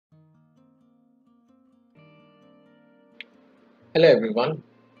Hello everyone,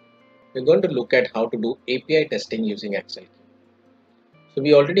 we're going to look at how to do API testing using ACCELQ. So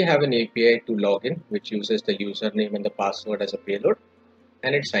we already have an API to log in which uses the username and the password as a payload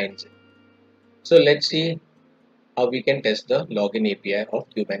and it signs in. So let's see how we can test the login API of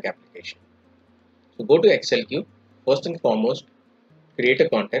QBank application. So go to ACCELQ, first and foremost create a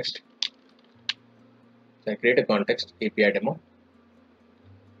context. So I create a context API demo.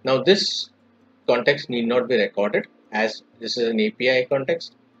 Now this context need not be recorded as this is an API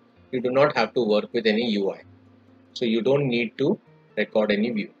context. You do not have to work with any UI. So you don't need to record any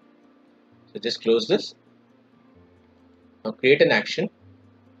view. So just close this. Now create an action.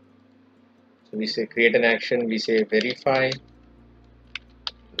 So we say create an action, we say verify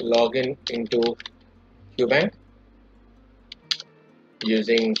login into QBank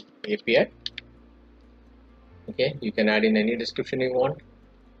using API. Okay, you can add in any description you want.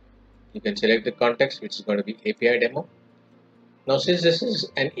 You can select the context, which is going to be API demo. Now since this is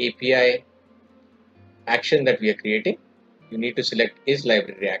an API action that we are creating, you need to select is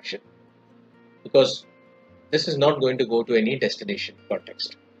library action because this is not going to go to any destination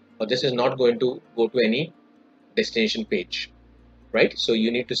context, or this is not going to go to any destination page, right? So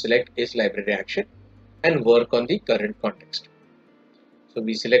you need to select is library action and work on the current context. So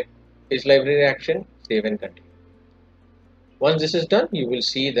we select is library action, save and continue. Once this is done, you will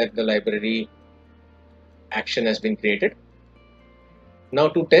see that the library action has been created. Now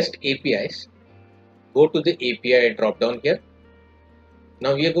to test APIs, go to the API drop down here.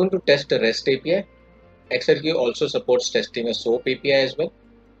 Now we are going to test a REST API. ACCELQ also supports testing a SOAP API as well.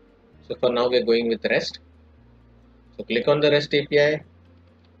 So for now we are going with REST. So click on the REST API,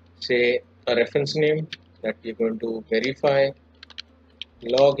 say a reference name that we are going to verify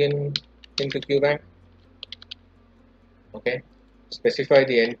login into QBank. Okay, specify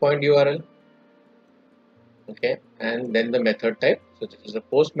the endpoint URL. Okay, and then the method type. So this is a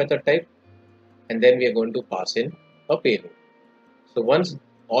post method type, and then we are going to pass in a payload. So once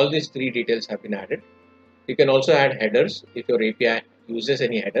all these three details have been added, you can also add headers if your API uses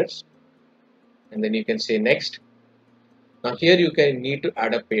any headers, and then you can say next. Now here you can need to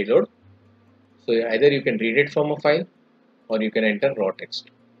add a payload. So either you can read it from a file or you can enter raw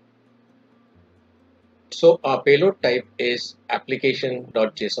text. So our payload type is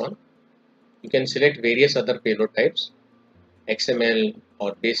application.json. You can select various other payload types, XML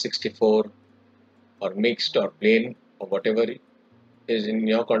or base64 or mixed or plain or whatever is in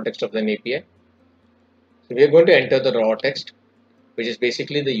your context of an API. So we are going to enter the raw text, which is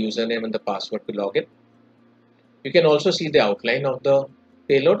basically the username and the password to log in. You can also see the outline of the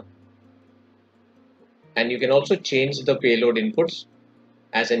payload, and you can also change the payload inputs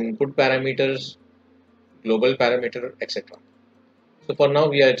as an input parameters, global parameter, etc. So for now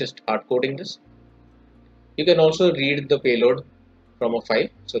we are just hard coding this. You can also read the payload from a file,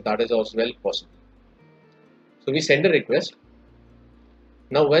 so that is also well possible. So we send a request.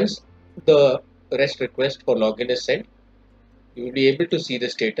 Now once the REST request for login is sent, you will be able to see the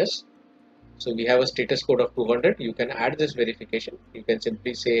status. So we have a status code of 200. You can add this verification. You can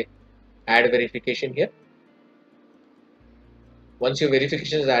simply say add verification here. Once your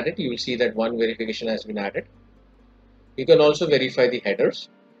verification is added, you will see that one verification has been added. You can also verify the headers.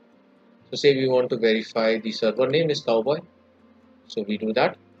 So say we want to verify the server name is Cowboy. So we do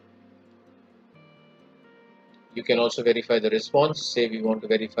that. You can also verify the response. Say we want to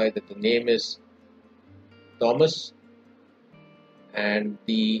verify that the name is Thomas and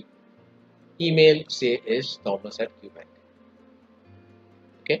the email say is thomas@qbank.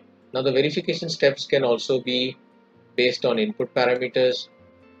 Okay. Now the verification steps can also be based on input parameters,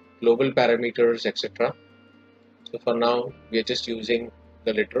 global parameters, etc. So for now, we are just using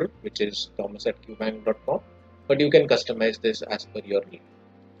the literal, which is thomas@qbank.com, but you can customize this as per your need.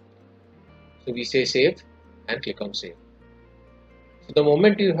 So we say save and click on save. So the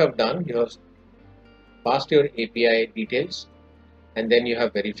moment you have done, you have passed your API details and then you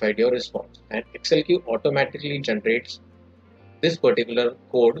have verified your response, and ACCELQ automatically generates this particular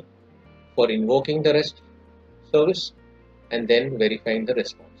code for invoking the REST service and then verifying the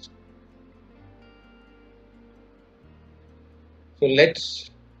response. So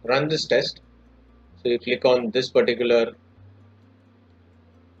let's run this test. So you click on this particular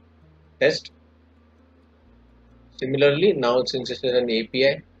test. Similarly, now since this is an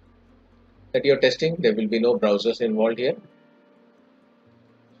API that you're testing, there will be no browsers involved here.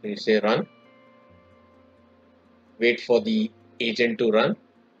 So you say run, wait for the agent to run.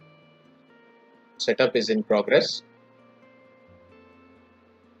 Setup is in progress.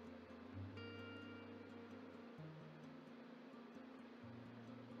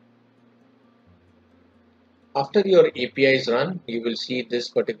 After your API is run, you will see this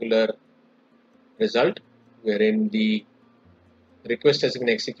particular result wherein the request has been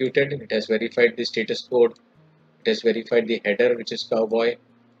executed. It has verified the status code. It has verified the header, which is cowboy,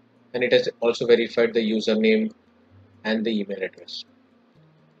 and it has also verified the username and the email address.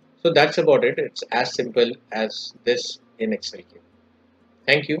 So that's about it. It's as simple as this in ACCELQ.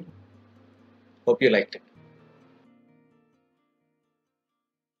 Thank you. Hope you liked it.